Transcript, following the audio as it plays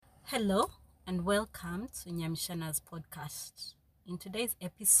Hello and welcome to Nyamishana's podcast. In today's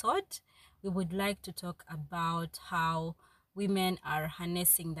episode, we would like to talk about how women are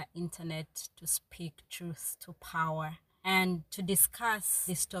harnessing the internet to speak truth to power. And to discuss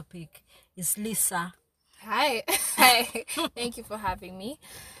this topic is Lisa. Hi. Hi. Thank you for having me.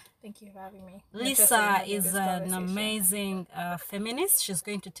 Lisa is an amazing feminist. She's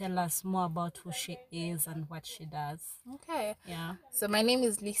going to tell us more about who she is and what she does. Okay. Yeah. So my name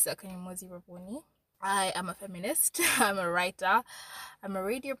is Lisa Kanyomozi Raboni. I am a feminist. I'm a writer. I'm a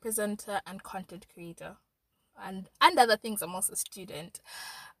radio presenter and content creator. And other things, I'm also a student.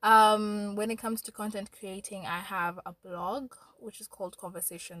 When it comes to content creating, I have a blog which is called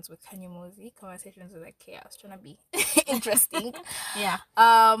Conversations with Kanyomozi. Conversations with a K. I was trying to be interesting. Yeah.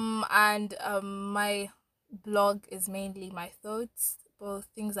 And my blog is mainly my thoughts, both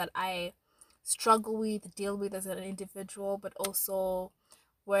things that I struggle with, deal with as an individual, but also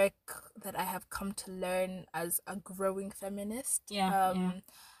work that I have come to learn as a growing feminist. Yeah.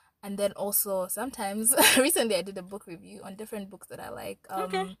 And then also sometimes recently I did a book review on different books that I like.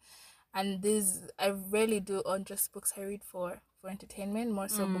 Okay. And these I rarely do on just books I read for entertainment, more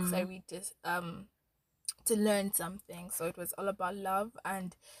so books I read just to learn something. So it was all about love,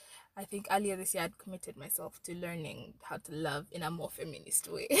 and I think earlier this year I'd committed myself to learning how to love in a more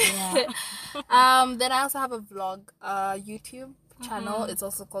feminist way. Yeah. Then I also have a vlog, YouTube channel. It's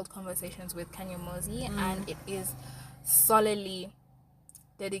also called Conversations with Kanyomozi, and it is solidly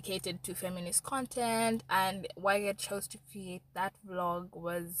dedicated to feminist content. And why I chose to create that vlog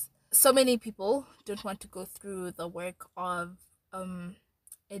was so many people don't want to go through the work of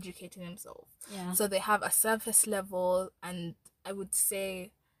educating themselves. Yeah. So they have a surface level, and I would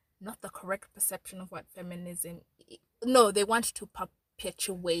say not the correct perception of what feminism no, they want to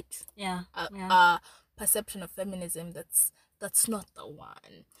perpetuate a perception of feminism that's not the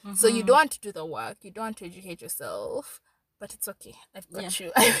one. So you don't want to do the work, you don't want to educate yourself, but it's okay, I've got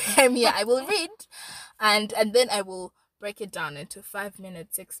you. I'm here. I will read, and then I will break it down into 5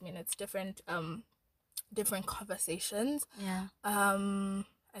 minutes, 6 minutes, different conversations.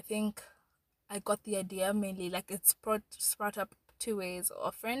 I think I got the idea mainly, like, it's brought up two ways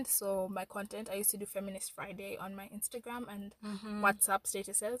or friends. So my content, I used to do Feminist Friday on my Instagram and WhatsApp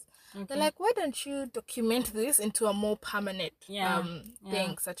statuses. Okay. They're like, why don't you document this into a more permanent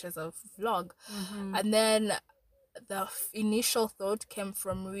thing, such as a vlog? And then the initial thought came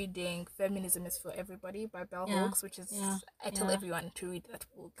from reading Feminism is for Everybody by Bell Hooks, which is I tell everyone to read that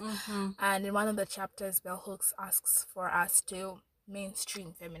book. And in one of the chapters, Bell Hooks asks for us to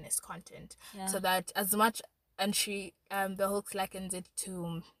mainstream feminist content, so that as much, and she Bell Hooks likens it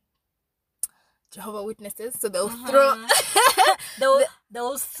to Jehovah's Witnesses, so they'll throw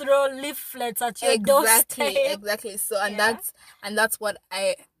they'll throw leaflets at your doorstep. Exactly. So and that's what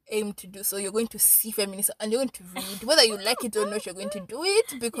I aim to do. So you're going to see feminism and you're going to read, whether you like it or not, you're going to do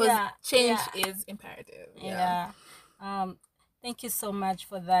it, because change is imperative. Thank you so much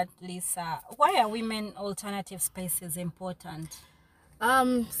for that, Lisa. Why are women alternative spaces important?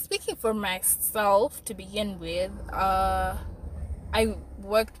 Speaking for myself, to begin with, I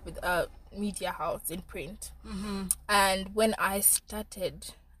worked with a media house in print, and when I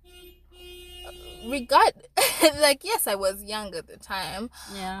started, like, yes, I was young at the time,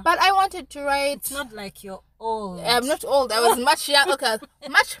 but I wanted to write. It's not like you're old. I'm not old. I was much young. Okay,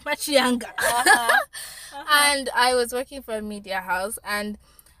 much younger. And I was working for a media house, and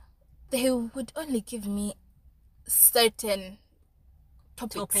they would only give me certain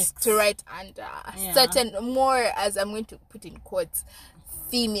topics to write under, certain, more, as I'm going to put in quotes,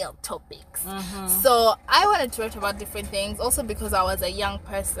 female topics. So I wanted to write about different things. Also because I was a young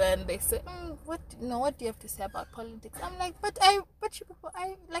person, they said, what do you have to say about politics? I'm like, but you people,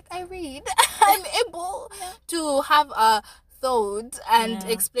 I read. I'm able to have a thought and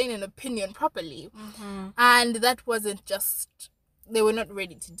explain an opinion properly. And that wasn't just, they were not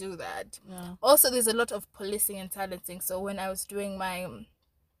ready to do that. Also, there's a lot of policing and silencing. So when I was doing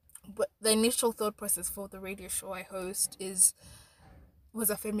the initial thought process for the radio show I host was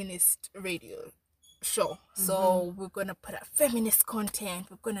a feminist radio show. So we're gonna put out feminist content,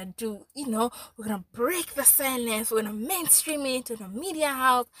 we're gonna do, we're gonna break the silence, we're gonna mainstream it to the media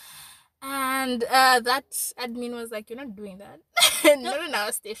house. And that admin was like, you're not doing that. Not in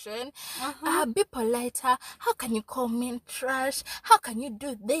our station. Be politer. How can you call men trash? How can you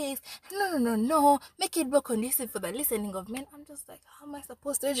do this? No. Make it more conducive for the listening of men. I'm just like, how am I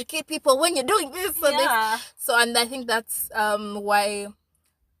supposed to educate people when you're doing this? And I think that's why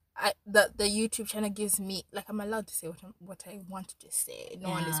the YouTube channel gives me, like, I'm allowed to say what I want to say. No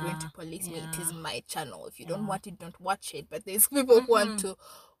one is going to police me. It is my channel. If you don't want it, don't watch it. But there's people who want to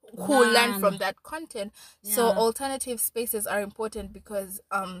who learn from Man. that content. So Yeah. alternative spaces are important because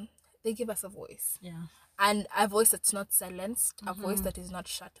they give us a voice. Yeah. And a voice that's not silenced, a voice that is not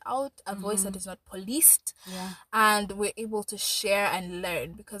shut out, a voice that is not policed. Yeah. And we're able to share and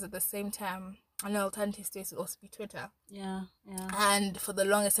learn, because at the same time, an alternative space would also be Twitter. Yeah. Yeah. And for the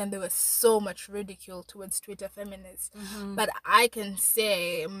longest time, there was so much ridicule towards Twitter feminists. But I can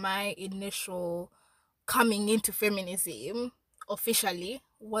say my initial coming into feminism officially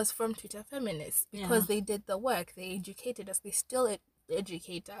was from Twitter feminists, because they did the work, they educated us, they still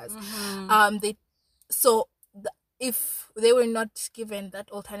educate us. If they were not given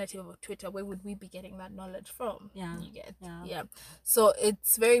that alternative of Twitter, where would we be getting that knowledge from? Yeah. You get? Yeah. So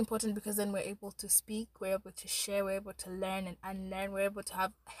it's very important, because then we're able to speak, we're able to share, we're able to learn and unlearn, we're able to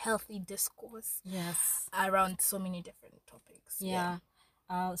have healthy discourse Yes. around so many different topics. Yeah.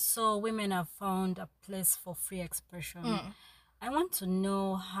 So women have found a place for free expression. I want to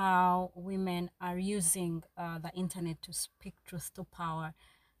know how women are using the internet to speak truth to power,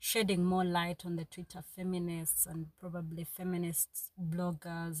 shedding more light on the Twitter feminists and probably feminist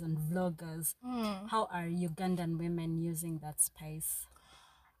bloggers and vloggers. How are Ugandan women using that space?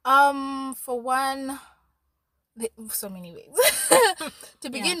 For one, so many ways. To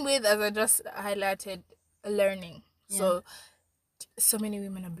begin with, as I just highlighted, learning. So many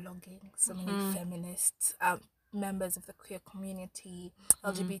women are blogging, so many feminists, members of the queer community,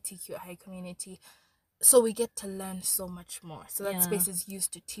 LGBTQI community. So we get to learn so much more. So that space is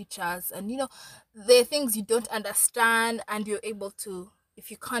used to teach us. And, there are things you don't understand, and you're able to,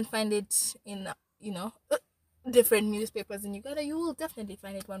 if you can't find it in, different newspapers in Uganda, you will definitely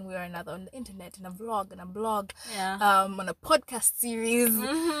find it one way or another on the internet, in a vlog, in a blog, on a podcast series.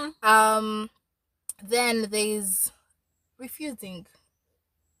 Then there's refusing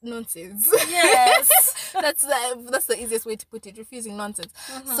nonsense. Yes. That's the easiest way to put it, refusing nonsense.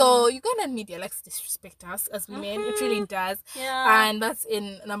 So Ugandan media likes to disrespect us as women. It really does. And that's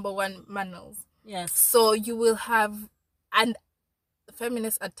in number one, manners. Yes. So you will have, and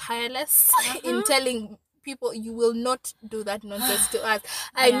feminists are tireless in telling people, you will not do that nonsense to us.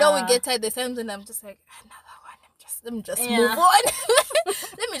 I know we get tired. There's times when I'm just like, another one. Let me just move on.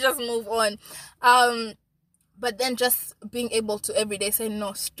 Let me just move on. But then just being able to every day say,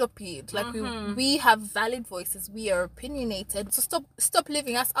 no, stop it. Like we have valid voices. We are opinionated. So stop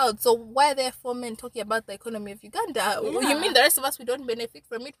leaving us out. So why are there 4 men talking about the economy of Uganda? You mean the rest of us, we don't benefit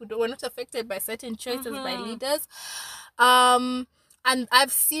from it? We're not affected by certain choices by leaders? And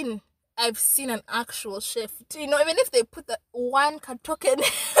I've seen an actual shift. Even if they put that one token,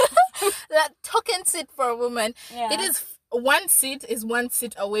 that token seat for a woman, it is one seat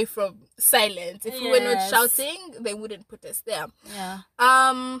away from silence. If we were not shouting, they wouldn't put us there.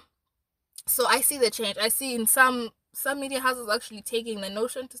 So I see the change. I see in some media houses actually taking the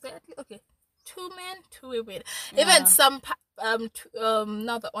notion to say, okay, 2 men, 2 women. Even some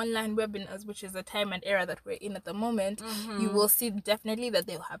now the online webinars, which is the time and era that we're in at the moment, you will see definitely that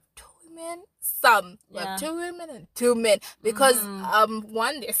they'll have 2 women, some have 2 women and 2 men, because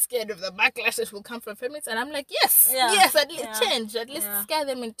one, they're scared of the backlash that will come from feminists, and I'm like, yes, at least change, at least scare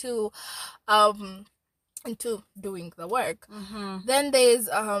them into doing the work. Then there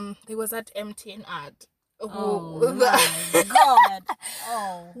was that MTN ad. Oh my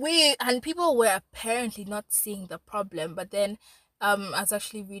God. And people were apparently not seeing the problem, but then I was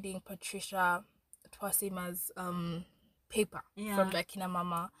actually reading Patricia Twasima's paper from the Kina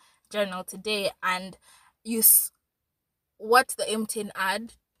Mama Journal today, and what the MTN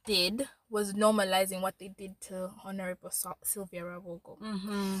ad did was normalizing what they did to Honorable Sylvia Rabogo.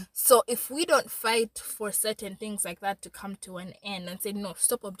 So if we don't fight for certain things like that to come to an end and say, no,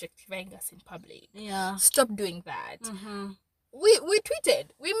 stop objectifying us in public, stop doing that, we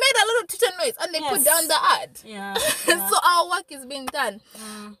tweeted, we made a lot of Twitter noise, and they put down the ad. So our work is being done.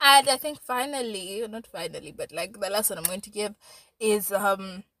 And I think not finally, but like the last one I'm going to give is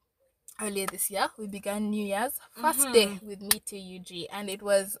earlier this year, we began New Year's first day with Me Too UG, and it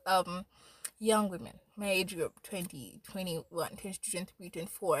was young women, my age group, 20, 21, 22, 23,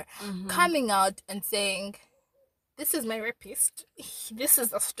 24, coming out and saying, this is my rapist, this is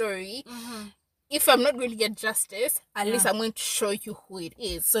the story. If I'm not going to get justice, at least I'm going to show you who it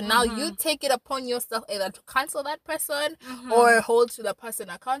is. So now you take it upon yourself either to cancel that person or hold to the person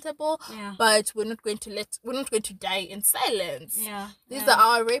accountable. But we're not going to die in silence. These are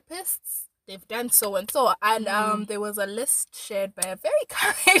our rapists. They've done so and so. And there was a list shared by a very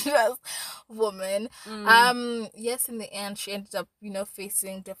courageous woman. Yes, in the end, she ended up,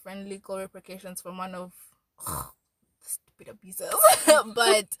 facing different legal repercussions from one of stupid abusers.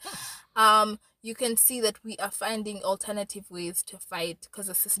 But you can see that we are finding alternative ways to fight because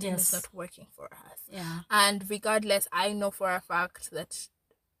the system is not working for us. Yeah. And regardless, I know for a fact that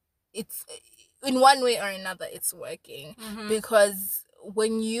it's in one way or another it's working, because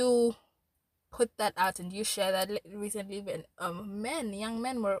when you put that out and you share that, recently even young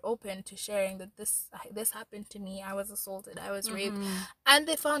men were open to sharing that this happened to me, I was assaulted, I was raped, and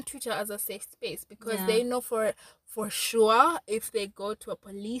they found Twitter as a safe space, because they know for sure if they go to a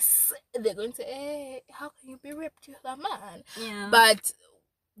police, they're going to say, hey, how can you be raped? You're a man. But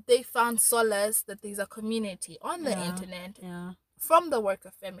they found solace that there's a community on the internet from the work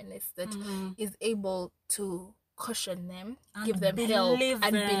of feminists that is able to caution them, and give them help, and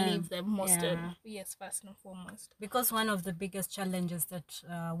believe them first and foremost. Because one of the biggest challenges that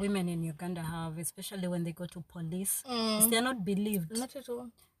women in Uganda have, especially when they go to police, is they're not believed. Not at all.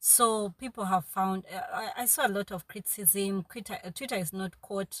 So people have found, I saw a lot of criticism. Twitter is not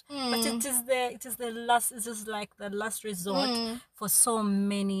caught, but it is the last. It is like the last resort for so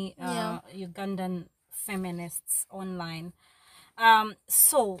many Ugandan feminists online.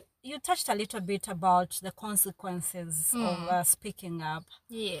 So you touched a little bit about the consequences of speaking up.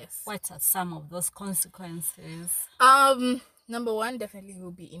 Yes. What are some of those consequences? Number one definitely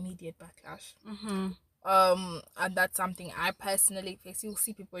will be immediate backlash. And that's something I personally face. You'll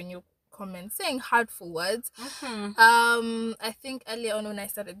see people in your comments saying hurtful words. I think earlier on when I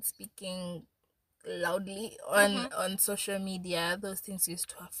started speaking loudly on social media, those things used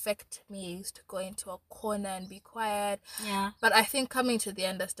to affect me. I used to go into a corner and be quiet. But I think coming to the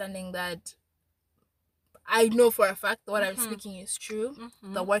understanding that I know for a fact that what I'm speaking is true.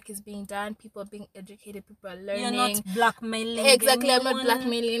 The work is being done. People are being educated. People are learning. You're not blackmailing. Exactly. I'm not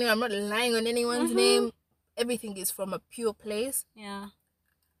blackmailing anyone. I'm not lying on anyone's name. Everything is from a pure place. And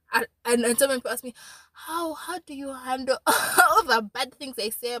some people ask me, how do you handle all the bad things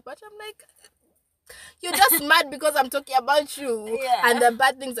they say about you? I'm like, you're just mad because I'm talking about you and the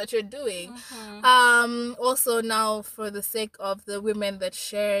bad things that you're doing. Also now, for the sake of the women that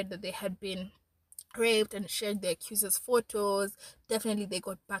shared that they had been raped and shared the accusers' photos, definitely they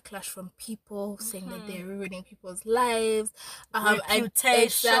got backlash from people saying that they're ruining people's lives.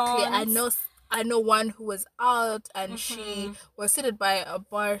 Reputations. I know one who was out and she was seated by a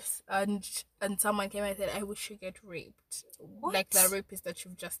bar and someone came and said, I wish you get raped. What? Like the rapist that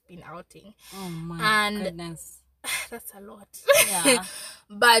you've just been outing. Oh my goodness. That's a lot. Yeah.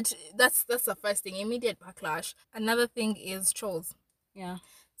 But that's the first thing, immediate backlash. Another thing is trolls. Yeah.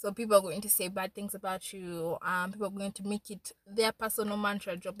 So people are going to say bad things about you. People are going to make it their personal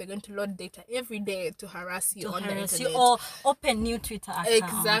mantra job. They're going to load data every day to harass you on the internet. Or open new Twitter account.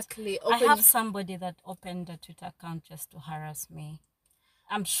 Exactly. I have somebody that opened a Twitter account just to harass me.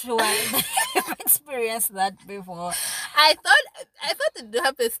 I'm sure I've experienced that before. I thought it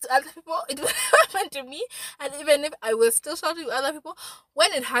happens to other people. It would happen to me. And even if I was still shouting to other people,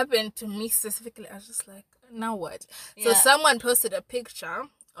 when it happened to me specifically, I was just like, now what? So someone posted a picture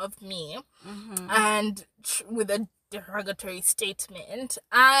of me and with a derogatory statement,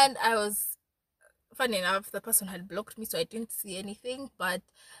 and I was, funny enough, the person had blocked me, so I didn't see anything, but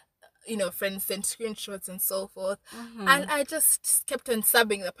friends sent screenshots and so forth, and I just kept on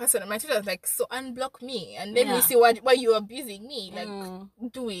subbing the person on my Twitter. I was like, so unblock me and let me see why you're abusing me, like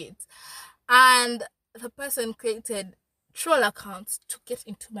do it. And the person created troll accounts to get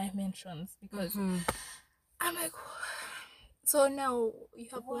into my mentions, because I'm like, so now you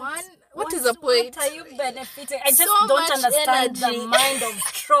have one. What is the point? What are you benefiting? I just don't understand the mind of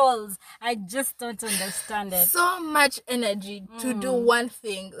trolls. I just don't understand it. So much energy to do one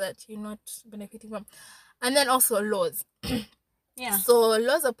thing that you're not benefiting from. And then also laws. So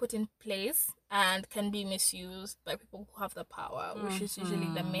laws are put in place and can be misused by people who have the power, which is usually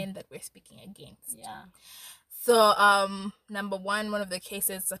the men that we're speaking against. So, number one of the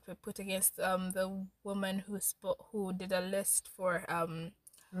cases that were put against the woman who did a list for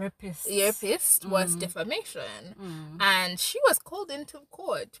rapist was defamation, and she was called into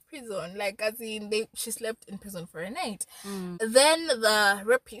prison, like as in she slept in prison for a night. Then the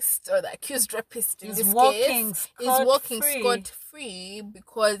rapist, or the accused rapist in this case, is walking scot-free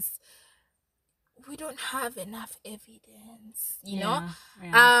because we don't have enough evidence, you know.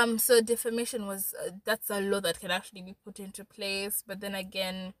 So defamation was that's a law that can actually be put into place. But then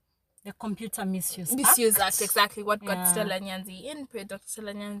again, the Computer Misuse Act, exactly what got Stella Nyanzi Dr.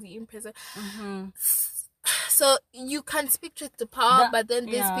 Stella Nyanzi in prison. So you can speak truth to power, but then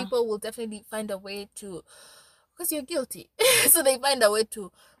these people will definitely find a way to, because you're guilty, so they find a way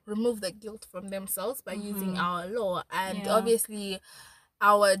to remove the guilt from themselves by using our law. And obviously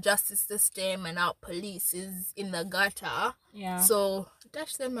our justice system and our police is in the gutter. Yeah. So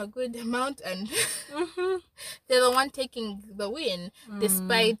dash them a good amount and Mm-hmm. they're the one taking the win, Mm.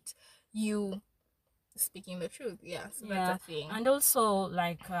 despite you speaking the truth. Yeah, so Yeah. that's a thing. And also,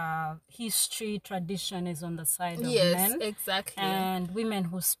 like, history, tradition is on the side of Yes, men. exactly. And women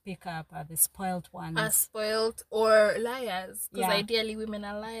who speak up are the spoiled ones. Are spoiled or liars, because Yeah. ideally women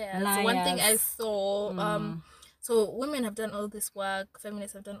are liars. So one thing I saw, so women have done all this work,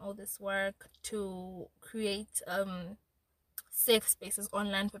 feminists have done all this work to create safe spaces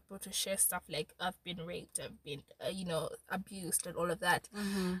online for people to share stuff like I've been raped, I've been abused and all of that.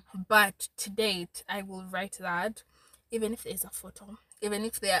 Mm-hmm. But to date, I will write that even if there's a photo, even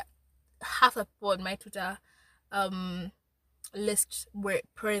if there half a people on my Twitter list were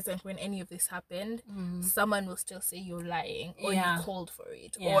present when any of this happened, someone will still say you're lying, or Yeah. you called for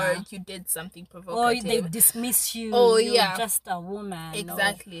it, Yeah. or you did something Or provocative, they dismiss you. Oh, you're yeah. just a woman.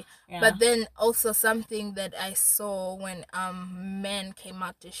 exactly. Yeah. But then also something that I saw when men came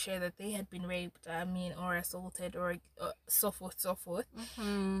out to share that they had been raped, or assaulted, or so forth.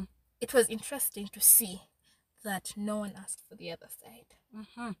 Mm-hmm. It was interesting to see that no one asked for the other side.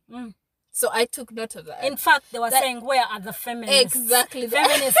 Mm-hmm. Mm. So I took note of that. In fact, they were saying, where are the feminists? Exactly.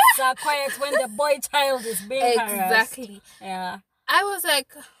 Feminists are quiet when the boy child is being harassed. Exactly. Yeah. I was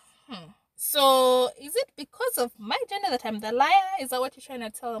like, so is it because of my gender that I'm the liar? Is that what you're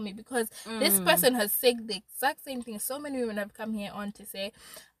trying to tell me? Because this person has said the exact same thing. So many women have come here on to say,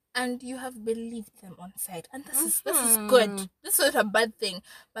 and you have believed them on site, and this is good. This is not a bad thing.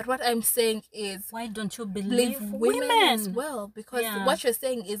 But what I'm saying is, why don't you believe women as well? Because what you're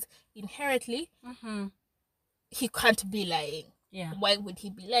saying is inherently he can't be lying. Yeah. Why would he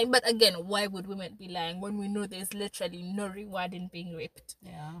be lying? But again, why would women be lying when we know there's literally no reward in being raped?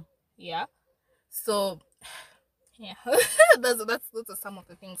 Yeah. So yeah, those are some of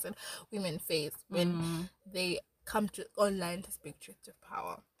the things that women face when they come to online to speak truth to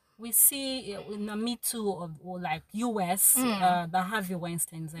power. We see in the Me Too or like US, the Harvey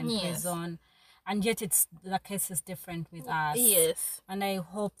Weinstein's in prison, and yet the case is different with us. Yes. And I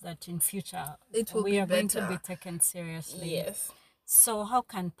hope that in future we are going to be taken seriously. Yes. So how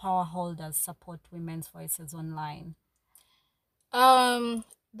can power holders support women's voices online?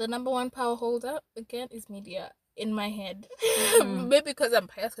 The number one power holder again is media in my head. Maybe because I'm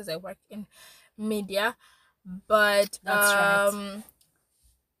biased because I work in media, but that's right.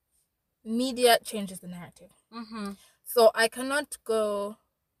 Media changes the narrative. So I cannot go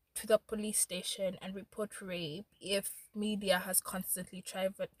to the police station and report rape if media has constantly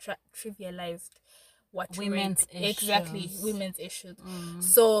trivialized what women's rape issues. Exactly, women's issues.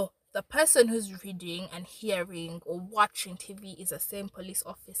 So the person who's reading and hearing or watching TV is the same police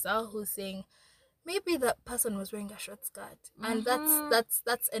officer who's saying maybe that person was wearing a short skirt, and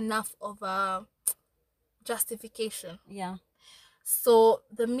that's enough of a justification. Yeah. So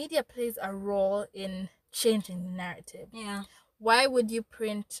the media plays a role in changing the narrative. Yeah. Why would you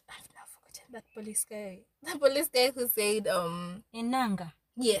print? I've now forgotten that police guy. The police guy who said Inanga.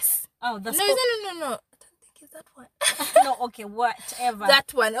 Yes. Oh, that's no. I don't think it's that one. No, okay, whatever.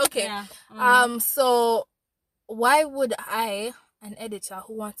 That one, okay. Yeah. So why would I, an editor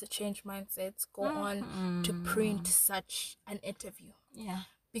who wants to change mindsets, go on to print such an interview? Yeah.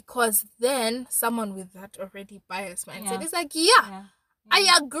 Because then someone with that already biased mindset is like,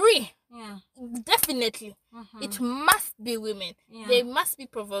 I agree. Yeah. Definitely. It must be women. Yeah. They must be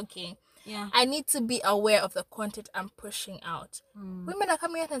provoking. Yeah. I need to be aware of the content I'm pushing out. Women are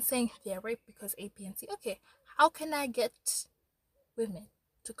coming out and saying they're raped because A, B, and C. Okay, how can I get women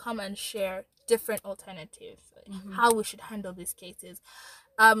to come and share different alternatives? How we should handle these cases?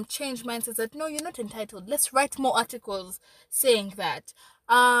 Change mindsets that no, you're not entitled. Let's write more articles saying that.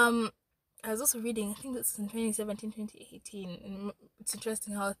 I was also reading, I think this is in 2017, 2018, and it's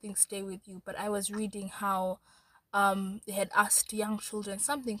interesting how things stay with you, but I was reading how they had asked young children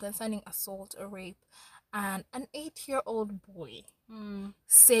something concerning assault or rape, and an 8-year-old boy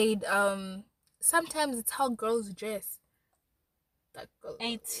said sometimes it's how girls dress. That girl,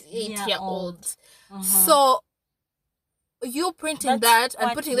 8-year-old. So you printing that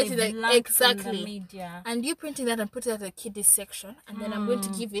and putting that in the exactly, and you printing that and putting that in the kiddies section, and then I'm going to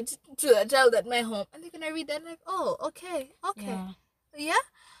give it to a child at my home, and they're gonna read that like, oh, okay, yeah.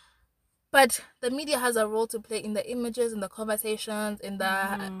 But the media has a role to play in the images, in the conversations, in the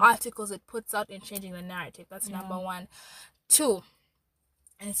articles it puts out, in changing the narrative. That's number one. 2,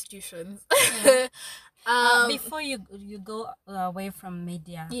 institutions. Before you go away from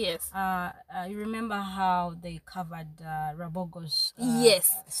media, yes, you remember how they covered Rabogo's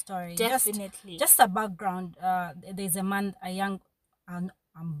story? Definitely. Just a background. There's an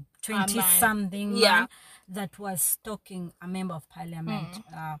 20-something Yeah. man that was stalking a member of parliament.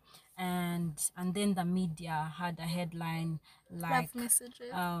 And then the media had a headline like Love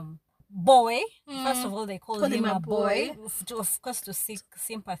messages. boy. First of all, they called Called him him a a boy, boy. of course, to seek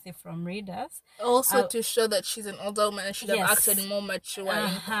sympathy from readers. Also to show that she's an older woman and should have Yes. acted more mature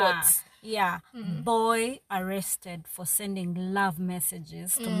in quotes. Yeah. Boy arrested for sending love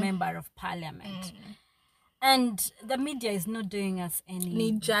messages to member of parliament. And the media is not doing us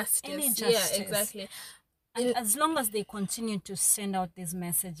any justice. Yeah, exactly. And as long as they continue to send out these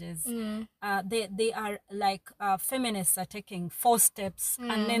messages, they are like feminists are taking 4 steps,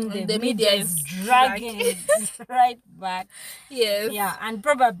 and then the media is dragging right back. Yes. Yeah, and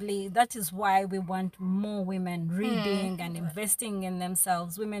probably that is why we want more women reading and investing in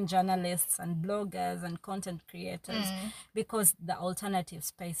themselves, women journalists and bloggers and content creators, because the alternative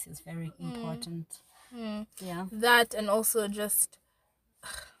space is very important. Yeah. That, and also just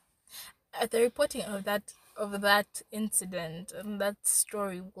the reporting of that incident and that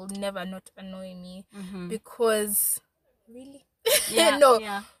story will never not annoy me, because really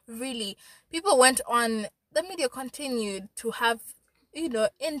really, people went on, the media continued to have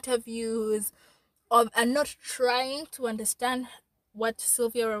interviews and not trying to understand what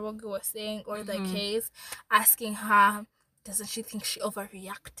Sylvia Rawoga was saying or the case, asking her, doesn't she think she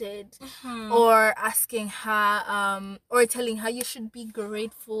overreacted? Or asking her, or telling her, you should be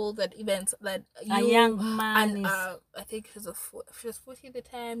grateful that you, a young man and I think she was 40 at the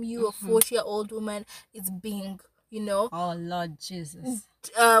time, you a 40-year-old woman is being, oh Lord Jesus,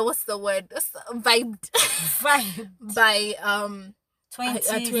 what's the word? Vibed by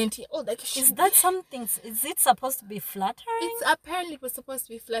 20. Oh, like, is that something? Is it supposed to be flattering? Apparently it was supposed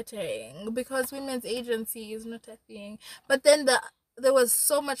to be flattering because women's agency is not a thing. But then there was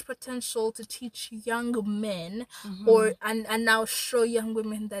so much potential to teach young men, and now show young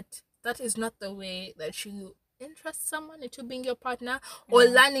women that is not the way that you interest someone into being your partner, or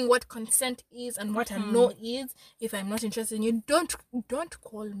learning what consent is and what a no is. If I'm not interested in you, don't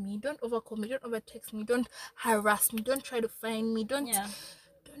call me, don't overcall me, don't overtext me, don't harass me, don't try to find me, don't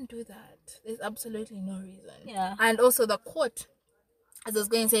do that. There's absolutely no reason. Yeah. And also the court, as I was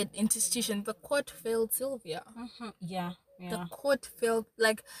going to say, institution, the court failed Sylvia. Yeah. The court failed,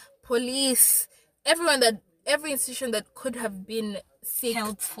 like police, every institution that could have been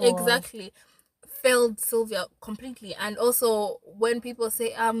helpful, exactly, failed Sylvia completely. And also when people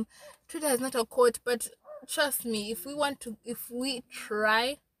say Twitter is not a court, but trust me, if we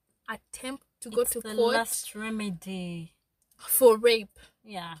attempt to go to the court, last remedy for rape,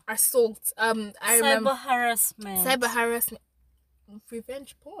 assault, cyber harassment,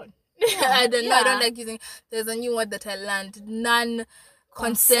 revenge porn. I don't know, I don't like using, there's a new word that I learned,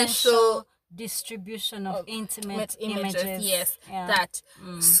 non-consensual distribution of intimate images. Yes, that.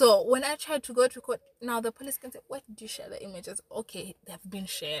 So when I tried to go to court, now the police can say, why did you share the images? Okay, they've been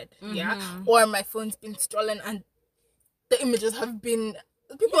shared, or my phone's been stolen and the images have been,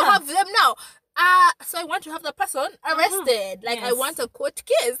 people have them now. So I want to have the person arrested. Like, I want a court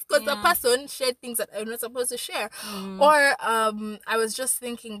case because the person shared things that I'm not supposed to share. Or I was just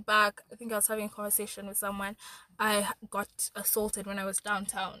thinking back, I think I was having a conversation with someone. I got assaulted when I was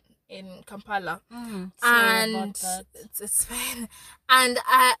downtown in Kampala. And it's fine. And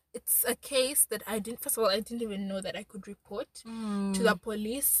it's a case that first of all, I didn't even know that I could report to the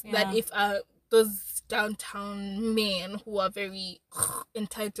police. That if those downtown men who are very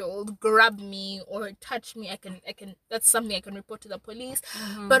entitled grab me or touch me, I can that's something I can report to the police.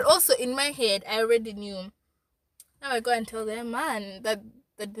 But also in my head, I already knew, now I go and tell their man that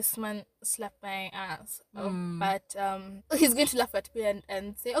this man slapped my ass. But he's going to laugh at me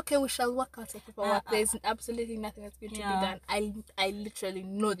and say, okay, we shall work out the paperwork. There's absolutely nothing that's going to be done. I literally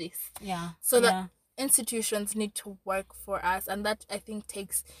know this. So the institutions need to work for us, and that I think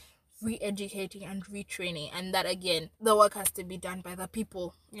takes re-educating and retraining, and that again, the work has to be done by the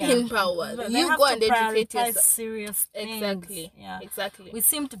people in power. You go and educate yourself. Serious things. Exactly. We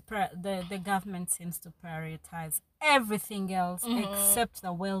seem to the government seems to prioritize everything else except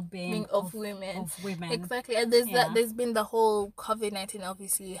the well-being of women. Exactly. And there's been the whole COVID-19,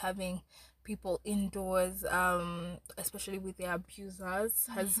 obviously having people indoors, especially with their abusers,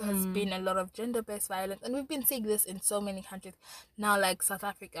 has been a lot of gender-based violence, and we've been seeing this in so many countries now, like South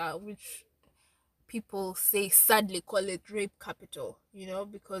Africa, which people say sadly call it rape capital,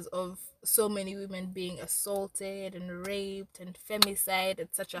 because of so many women being assaulted and raped and femicide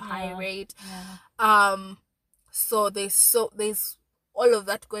at such a high rate. So there's all of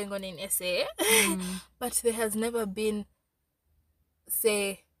that going on in SA, but there has never been,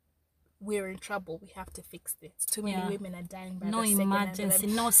 say, we're in trouble. We have to fix this. Too many women are dying by no the second. emergency,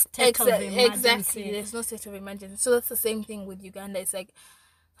 no state of emergency. Exactly. There's no state of emergency. So that's the same thing with Uganda. It's like,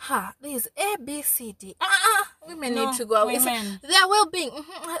 this A, B, C, D. Women need to go away. Their well-being.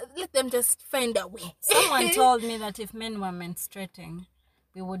 Let them just find a way. Someone told me that if men were menstruating,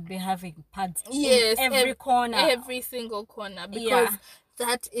 we would be having pads in every corner. Every single corner. Because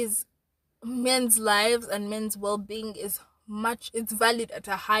that is men's lives and men's well-being is it's valued at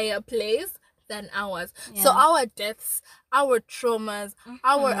a higher place than ours. So our deaths, our traumas,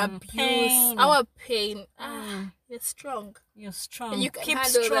 our abuse, our pain, you're strong. You're strong. You can keep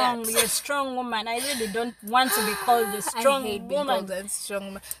handle strong. that. You're a strong woman. I really don't want to be called a strong I hate woman. being called a strong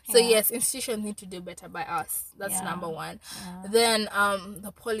woman. So yes, institutions need to do better by us. That's number one. Then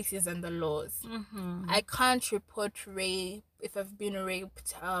the policies and the laws. I can't report rape if I've been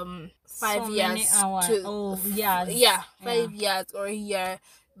raped 5 years to 5 years or a year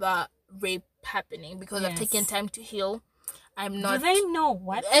the rape happening because I've taken time to heal. I'm not. Do they know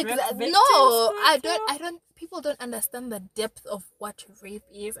what? No, I don't. People don't understand the depth of what rape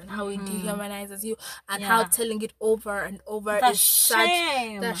is and how it dehumanizes you, and how telling it over and over is such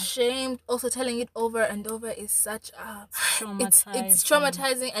the shame. Also, telling it over and over is such a it's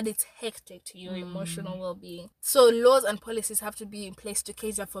traumatizing and it's hectic to your emotional well-being. So laws and policies have to be in place to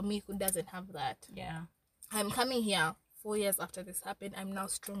cater for me who doesn't have that. Yeah, I'm coming here 4 years after this happened. I'm now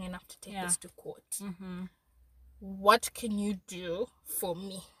strong enough to take this to court. What can you do for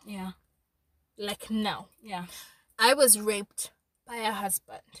me? Yeah. Like now. Yeah. I was raped by a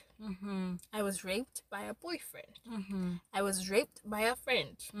husband. I was raped by a boyfriend. I was raped by a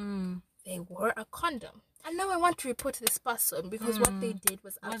friend. They wore a condom. And now I want to report this person because what they did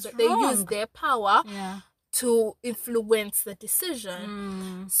was they used their power to influence the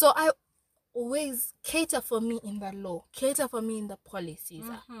decision. So I always cater for me in the law, cater for me in the policies.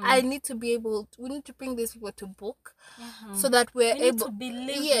 I need to be able we need to bring these people to book so that we're able to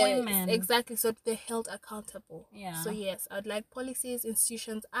believe women. Exactly, so they're held accountable. So yes, I'd like policies,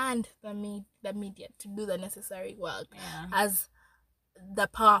 institutions and the media to do the necessary work as the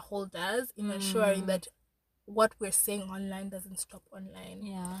power holders in ensuring that what we're saying online doesn't stop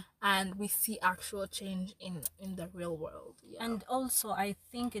online, and we see actual change in the real world. And also I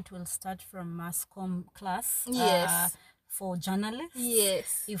think it will start from mass comm class for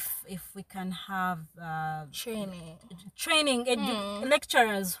journalists. If we can have training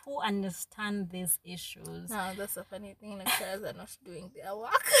lecturers who understand these issues. No, that's a funny thing. Lecturers are not doing their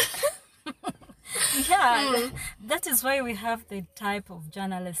work. That is why we have the type of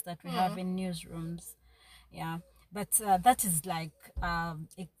journalists that we have in newsrooms. But that is like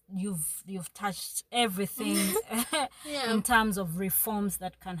you've touched everything in terms of reforms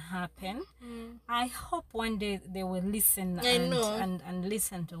that can happen. I hope one day they will listen and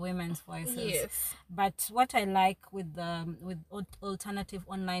listen to women's voices. But what I like with alternative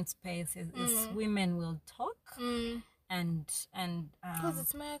online space is women will talk. And because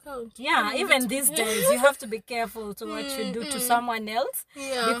it's my account. Even these days you have to be careful to what you do to someone else,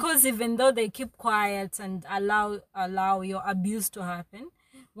 because even though they keep quiet and allow your abuse to happen,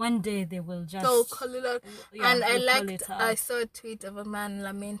 one day they will just call it out. And I saw a tweet of a man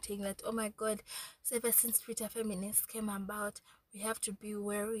lamenting that, oh my God, so ever since Twitter feminists came about, we have to be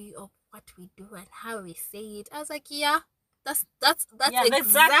wary of what we do and how we say it. I was like, that's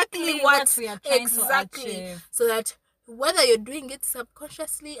exactly what we are trying to achieve. So that whether you're doing it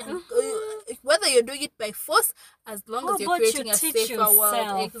subconsciously and whether you're doing it by force, as long as you're creating a safer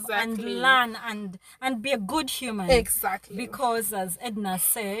world, and learn and be a good human, because as Edna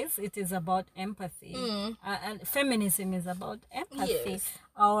says, it is about empathy, and feminism is about empathy.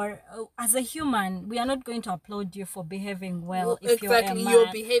 Or as a human, we are not going to applaud you for behaving well if you're a man.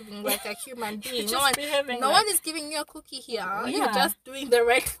 You're behaving like a human being. No one is giving you a cookie here. You're just doing the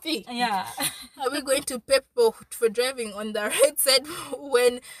right thing. Are we going to pay people for driving on the right side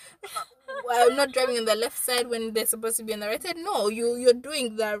when not driving on the left side when they're supposed to be on the right side? No, you're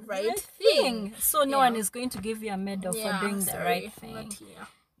doing the right thing. So no one is going to give you a medal for doing the right thing. Not here.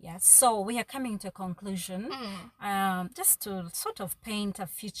 So we are coming to a conclusion, just to sort of paint a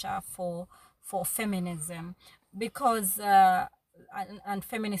future for feminism, because and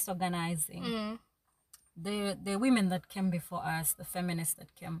feminist organizing. The women that came before us, the feminists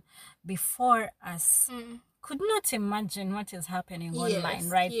that came before us, could not imagine what is happening online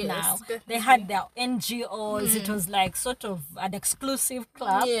right now. Definitely. They had their NGOs. It was like sort of an exclusive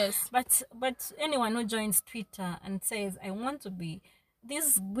club. But anyone who joins Twitter and says, I want to be,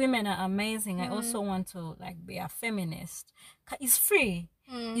 these women are amazing, I also want to be a feminist, is free,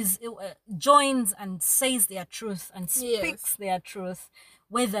 joins and says their truth and speaks their truth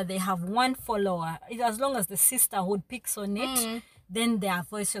whether they have one follower, as long as the sisterhood picks on it, then their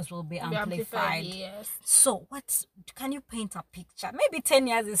voices will be amplified. Yes. So can you paint a picture? Maybe 10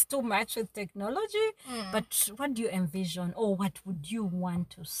 years is too much with technology, but what do you envision, or what would you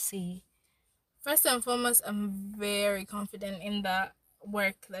want to see? First and foremost, I'm very confident in the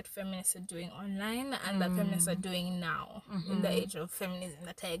work that feminists are doing online and that feminists are doing now in the age of feminism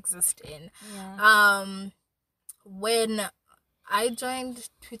that I exist in. When I joined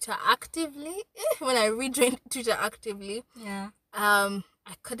Twitter actively, when I rejoined Twitter actively, I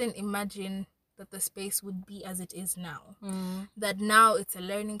couldn't imagine that the space would be as it is now. That now it's a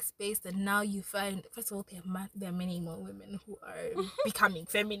learning space, that now you find, first of all, there are many more women who are becoming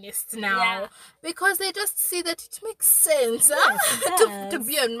feminists now because they just see that it makes sense to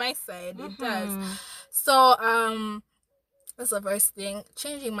be on my side. It does. So that's the first thing.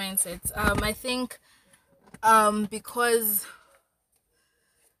 Changing mindsets. I think because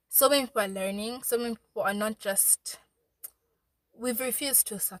so many people are learning, so many people are not just, we've refused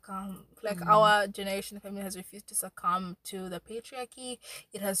to succumb. Like our generation of family has refused to succumb to the patriarchy.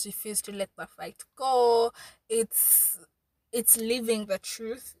 It has refused to let the fight go. It's living the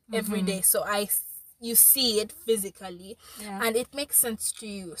truth every day. So you see it physically, and it makes sense to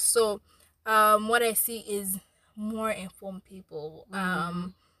you. So what I see is more informed people,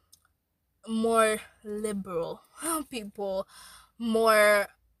 more liberal people, more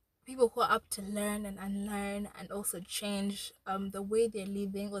people who are up to learn and unlearn and also change the way they're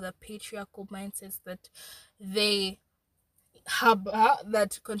living, or the patriarchal mindsets that they have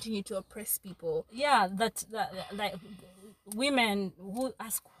that continue to oppress people. That like women who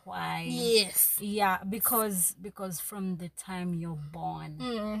ask why. Yes. Yeah, because from the time you're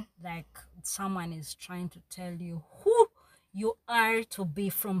born, like someone is trying to tell you who you are to be,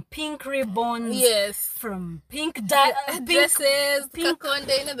 from pink ribbons, from pink dresses, pink conde,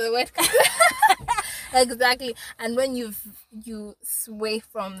 the word. Exactly. And when you sway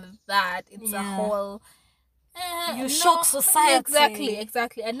from that, it's a whole you shock society.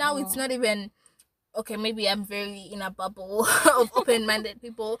 Exactly. And now it's not even, okay, maybe I'm very in a bubble of open-minded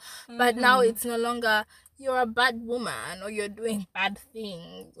people, but now it's no longer you're a bad woman, or you're doing bad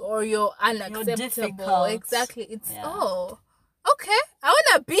things, or you're unacceptable. Exactly. It's okay, I want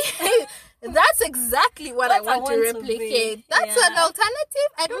to be that's exactly what I want to replicate. That's an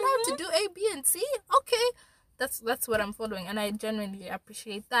alternative. I don't have to do A, B, and C. Okay, that's what I'm following, and I genuinely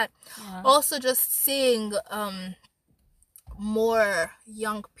appreciate that. Also, just seeing more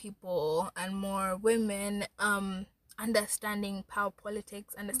young people and more women understanding power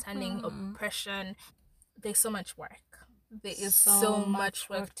politics, understanding oppression. There's so much work. There is so much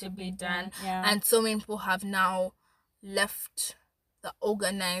work to be done. And so many people have now left the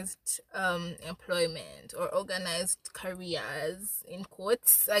organized employment or organized careers, in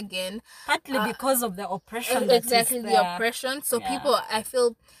quotes again, partly because of the oppression. Exactly, the oppression. So people, I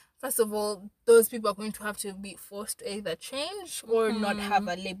feel, first of all, those people are going to have to be forced to either change or not have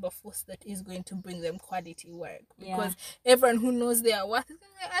a labor force that is going to bring them quality work. Because everyone who knows their worth is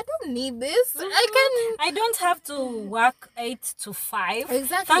like, I don't need this. I don't have to work 8 to 5.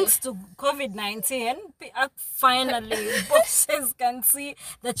 Exactly. Thanks to COVID-19, finally bosses can see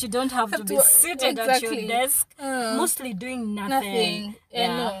that you don't have to be seated at your desk, mostly doing nothing.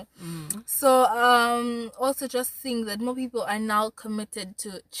 So also just seeing that more people are now committed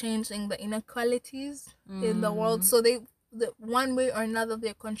to changing the inequalities in the world, so one way or another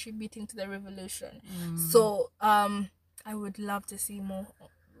they're contributing to the revolution. So I would love to see more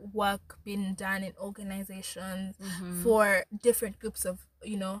work being done in organizations for different groups of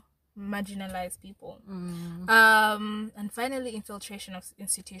marginalized people. And finally, infiltration of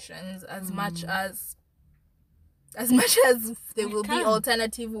institutions, as much as there will be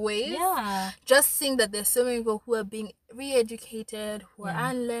alternative ways. Just seeing that there's so many people who are being re-educated, who are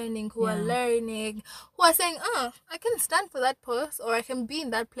unlearning, who are learning, who are saying, I can stand for that post, or I can be in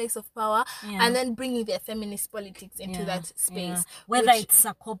that place of power, and then bringing their feminist politics into that space. Whether it's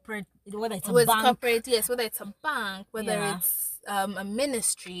a corporate, whether it's a bank. Corporate, yes, whether it's a bank, whether it's a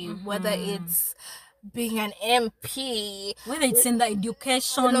ministry, whether it's being an MP, whether it's in the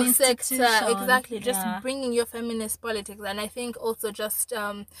education sector, exactly, just bringing your feminist politics. And I think also just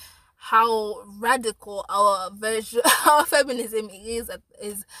how radical our feminism is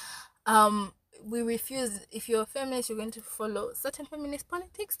we refuse. If you're a feminist, you're going to follow certain feminist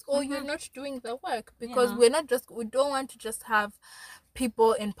politics, or you're not doing the work, because we don't want to just have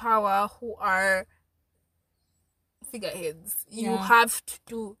people in power who are figureheads. You have to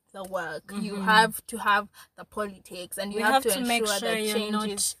do the work. You have to have the politics, and you have to ensure make sure that you're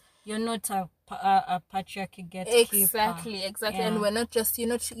changes. You're not a patriarchy gatekeeper. Exactly. Yeah. And we're not just, you're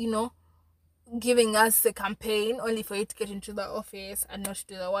not, giving us a campaign only for you to get into the office and not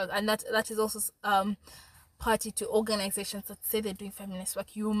do the work. And that is also party to organizations that say they're doing feminist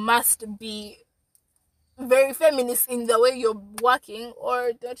work. You must be very feminist in the way you're working,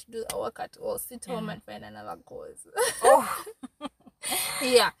 or don't do the work at all. Sit home and find another cause. Oh.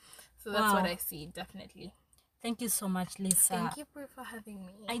 Yeah. So that's what Wow. I see, definitely. Thank you so much, Lisa. Thank you for having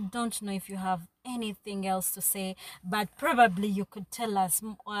me. I don't know if you have anything else to say, but probably you could tell us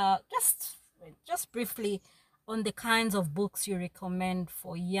just briefly on the kinds of books you recommend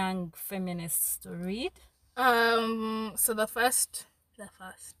for young feminists to read. So the first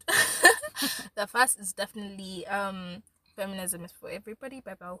the first is definitely Feminism is for Everybody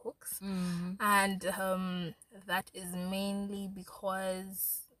by Bell Hooks. And that is mainly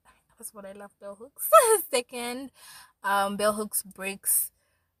because that's what I love Bell Hooks. Second, Bell Hooks breaks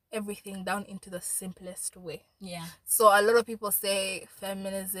everything down into the simplest way. Yeah. So a lot of people say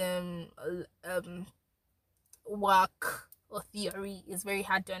feminism work or theory is very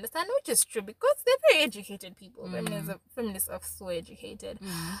hard to understand, which is true because they're very educated people. Feminists are so educated.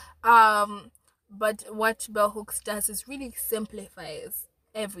 But what Bell Hooks does is really simplifies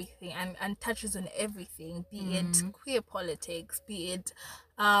everything and touches on everything, be it queer politics, be it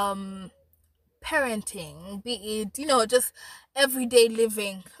parenting, be it just everyday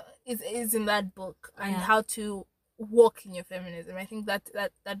living is in that book, and how to walk in your feminism. I think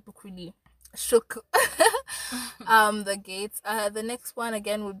that book really shook the gates. The next one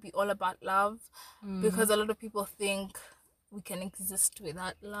again would be All About Love, because a lot of people think we can exist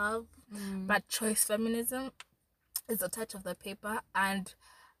without love, but choice feminism is a touch of the paper, and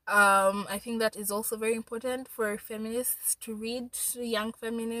I think that is also very important for feminists to read, young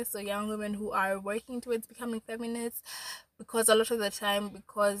feminists or young women who are working towards becoming feminists, because a lot of the time,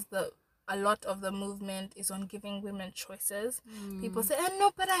 because a lot of the movement is on giving women choices. People say,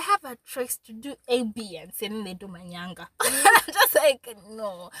 no, but I have a choice to do A, B, and C, and they do manyanga. Just like,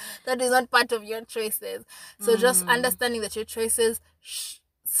 no, that is not part of your choices. So just understanding that your choices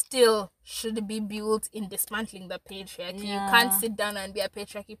still should be built in dismantling the patriarchy. You can't sit down and be a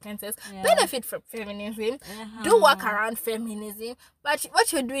patriarchy princess, benefit from feminism, do work around feminism, but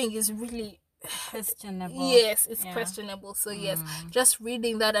what you're doing is really questionable. Yes, it's questionable. So yes, just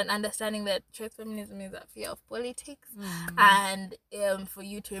reading that and understanding that choice feminism is a fear of politics, and for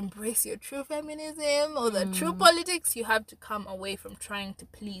you to embrace your true feminism or the true politics, you have to come away from trying to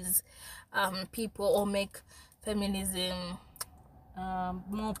please people or make feminism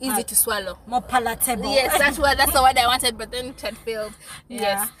more easy to swallow, more palatable. Yes, that's the word I wanted, but then it had failed.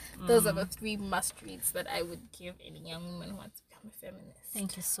 Yes, those are the 3 must reads that I would give any young woman who wants to become a feminist.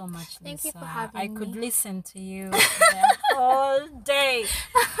 Thank you so much, Lisa. Thank you for having me. I could listen to you the whole day.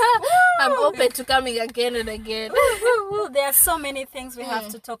 I'm open to coming again and again. There are so many things we have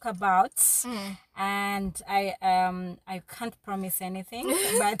to talk about, and I can't promise anything,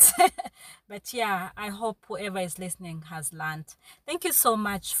 but yeah, I hope whoever is listening has learned. Thank you so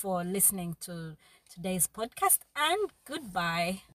much for listening to today's podcast, and goodbye.